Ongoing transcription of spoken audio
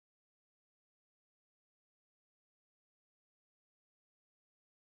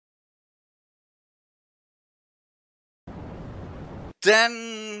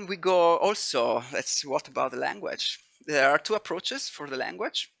Then we go also, let's see, what about the language? There are two approaches for the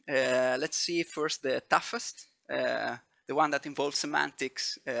language. Let's see first the toughest, the one that involves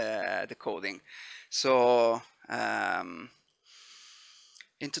semantics decoding. So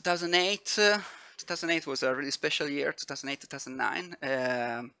in 2008, 2008 was a really special year,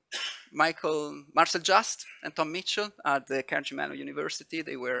 2008-2009. Marcel Just and Tom Mitchell at the Carnegie Mellon University,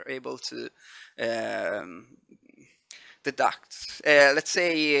 they were able to deduct, let's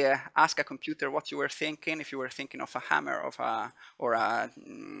say, ask a computer what you were thinking, if you were thinking of a hammer or a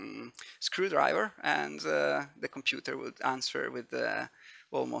screwdriver, and the computer would answer with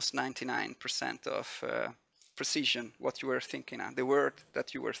almost 99% of precision what you were thinking at, the word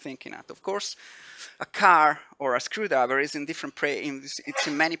that you were thinking at. Of course, a car or a screwdriver is in different, it's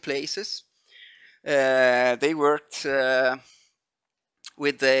in many places. They worked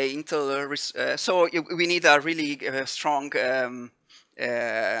with the Intel, so we need a really strong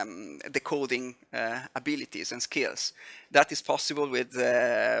decoding abilities and skills. That is possible with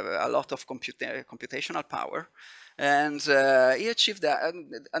a lot of computational power. And he achieved that.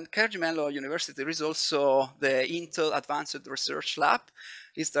 And Carnegie Mellon University, there is also the Intel Advanced Research Lab.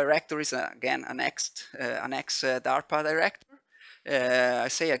 His director is, again, an ex-DARPA director. I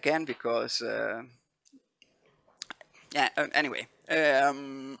say again because, yeah, anyway.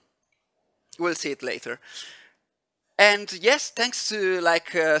 We'll see it later. And yes, thanks to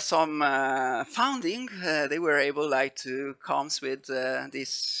like some founding, they were able like to come with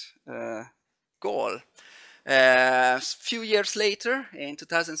this goal. Few years later, in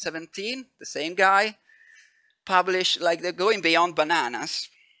 2017, the same guy published like the Going Beyond Bananas.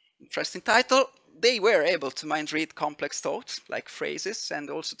 Interesting title. They were able to mind read complex thoughts, like phrases, and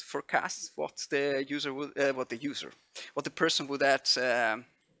also to forecast what the user would, what the person would have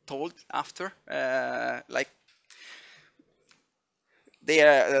told after. Like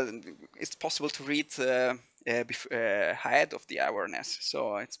it's possible to read ahead of the awareness,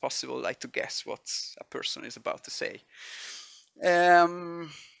 so it's possible like to guess what a person is about to say.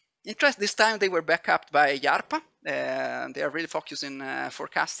 This time they were backed up by ARPA. They are really focused in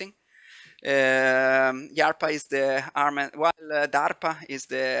forecasting. ARPA is the armed, while DARPA is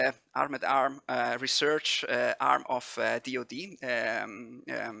the armed arm research arm of DoD,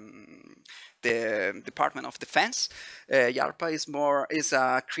 the Department of Defense. ARPA is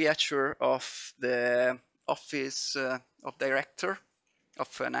a creature of the Office of Director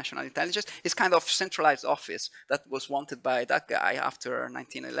of National Intelligence. It's kind of centralized office that was wanted by that guy after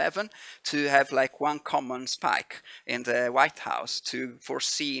 1911 to have like one common spike in the White House to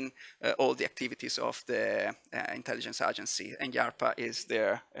foresee all the activities of the intelligence agency, and ARPA is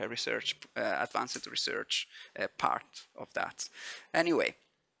their research, advanced research part of that. Anyway.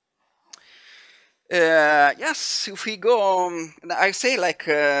 Yes, if we go, I say like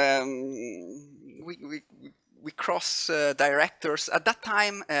we cross directors at that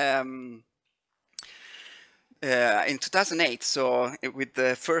time in 2008. So with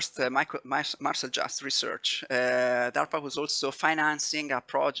the first Marcel Just research, DARPA was also financing a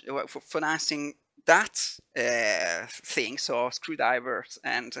project, financing that thing, so screwdrivers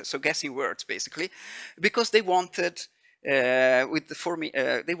and so guessing words basically, because they wanted. They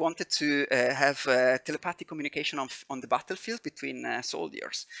wanted to have telepathic communication on the battlefield between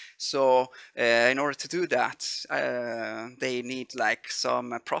soldiers. So in order to do that, they need like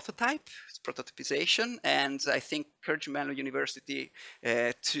some prototypization, and I think Carnegie Mellon University,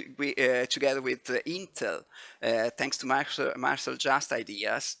 together with Intel, thanks to Marcel Just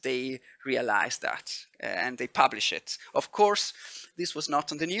ideas, they realized that and they published it. Of course, this was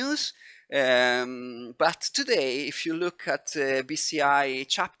not on the news. But today, if you look at the BCI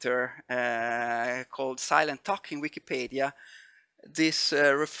chapter called Silent Talk in Wikipedia, this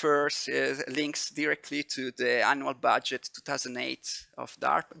links directly to the annual budget 2008 of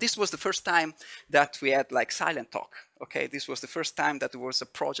DARPA. This was the first time that we had like silent talk. Okay, this was the first time that there was a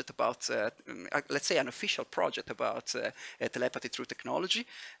project about, let's say, an official project about telepathy through technology.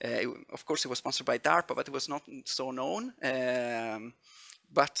 Of course, it was sponsored by DARPA, but it was not so known.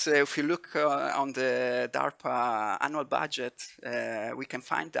 But if you look on the DARPA annual budget, we can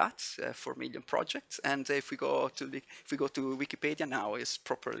find that 4 million projects. And if we go to Wikipedia now, it's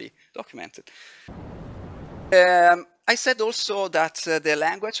properly documented. I said also that the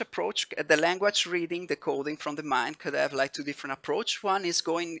language approach, the language reading, the coding from the mind could have like two different approaches. One is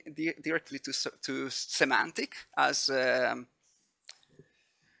going directly to semantic, as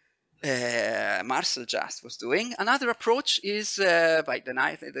Marcel Just was doing. Another approach is by the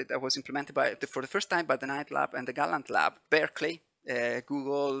NITE, that was implemented for the first time by the NITE Lab and the Gallant Lab, Berkeley,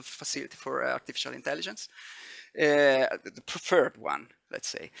 Google Facility for Artificial Intelligence. the preferred one, let's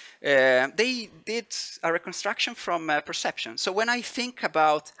say. They did a reconstruction from perception. So when I think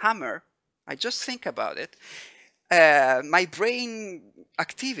about hammer, I just think about it, my brain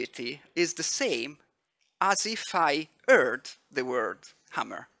activity is the same as if I heard the word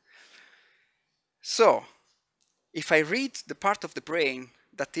hammer. So if I read the part of the brain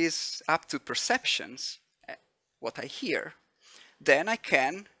that is up to perceptions, what I hear, then I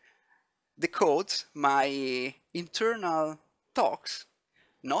can decode my internal talks,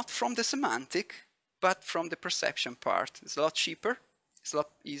 not from the semantic, but from the perception part. It's a lot cheaper, it's a lot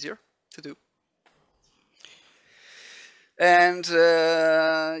easier to do. And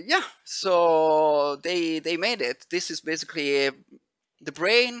yeah, so they made it. This is basically the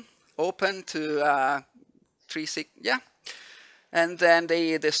brain open to 360, yeah. And then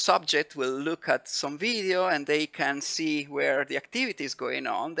the subject will look at some video and they can see where the activity is going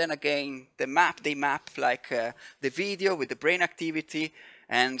on. Then again, they map like the video with the brain activity,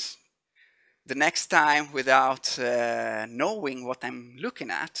 and the next time, without knowing what I'm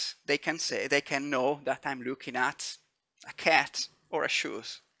looking at, they can know that I'm looking at a cat or a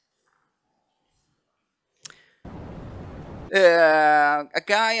shoes. A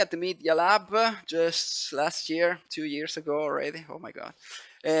guy at the Media Lab just last year, 2 years ago already, oh my god,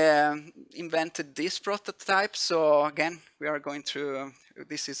 invented this prototype. So again, we are going through,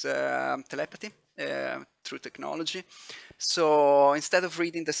 this is telepathy through technology. So instead of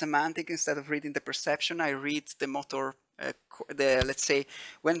reading the semantic, instead of reading the perception, I read the motor, let's say,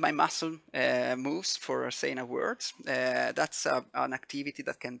 when my muscle moves for saying a word, that's an activity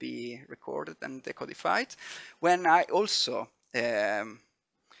that can be recorded and decodified. When I also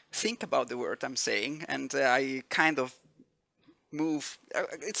think about the word I'm saying, and I kind of move,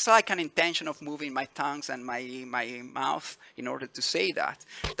 it's like an intention of moving my tongues and my mouth in order to say that.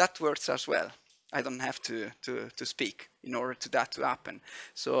 That works as well. I don't have to speak in order to that to happen.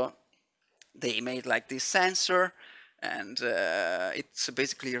 So they made like this sensor, and it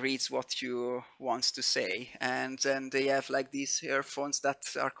basically reads what you want to say. And then they have like these earphones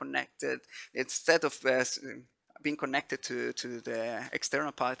that are connected. Instead of being connected to the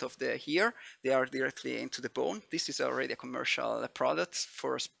external part of the ear, they are directly into the bone. This is already a commercial product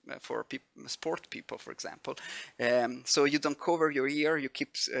for sport people, for example. So you don't cover your ear, you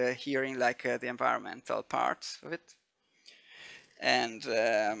keep hearing like the environmental part of it. And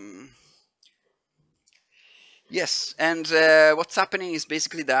yes, and what's happening is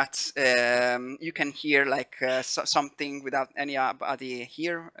basically that you can hear like something without anybody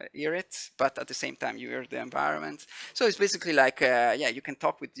hear it, but at the same time you hear the environment. So it's basically like, yeah, you can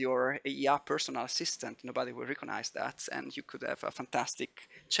talk with your AI personal assistant, nobody will recognize that, and you could have a fantastic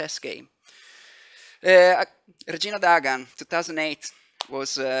chess game. Regina Dagan, 2008,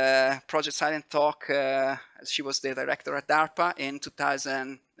 was Project Silent Talk. She was the director at ARPA in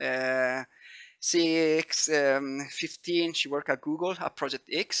 2015. She worked at Google at Project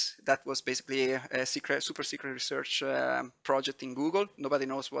X. That was basically a super secret research project in Google. Nobody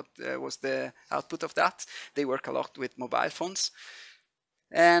knows what was the output of that. They work a lot with mobile phones.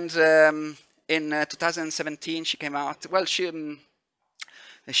 And in 2017, she came out. Well, she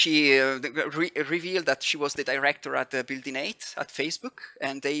revealed that she was the director at Building 8 at Facebook,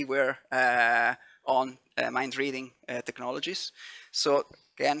 and they were on mind reading technologies. So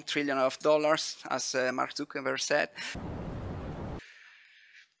again, $1 trillion, as Mark Zuckerberg said.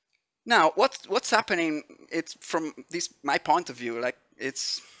 Now, what's happening? It's from my point of view, like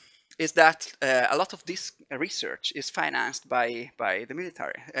is that a lot of this research is financed by the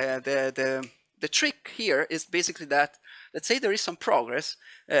military. The trick here is basically that, let's say there is some progress,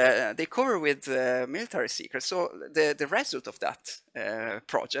 they cover with military secrets. So the result of that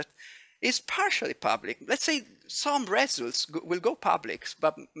project is partially public. Let's say some results will go public,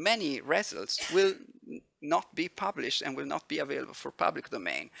 but many results will not be published and will not be available for public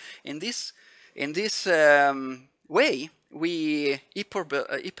domain. In this way, we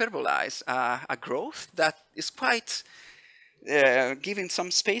hyperbolize a growth that is quite giving some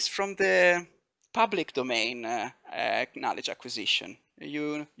space from the public domain knowledge acquisition.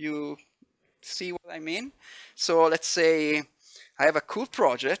 You see what I mean? So let's say I have a cool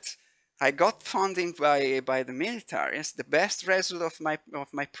project. I got funding by the militaries. The best result of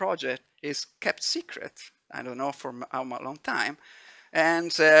my project is kept secret. I don't know for how long time,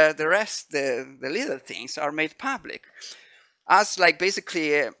 and the rest, the little things, are made public. As like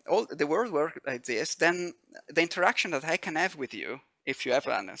basically all the world works like this, then the interaction that I can have with you, if you have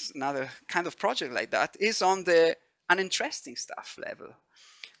another kind of project like that, is on the uninteresting stuff level.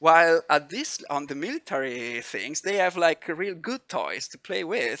 While at this, on the military things, they have like real good toys to play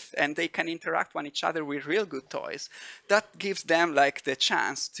with, and they can interact with each other with real good toys. That gives them like the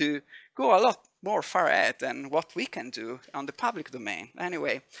chance to go a lot more far ahead than what we can do on the public domain.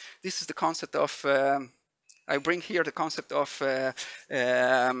 Anyway, this is the concept of, I bring here the concept of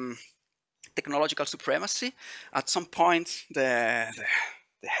technological supremacy. At some point, the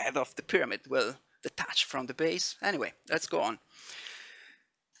head of the pyramid will detach from the base. Anyway, let's go on.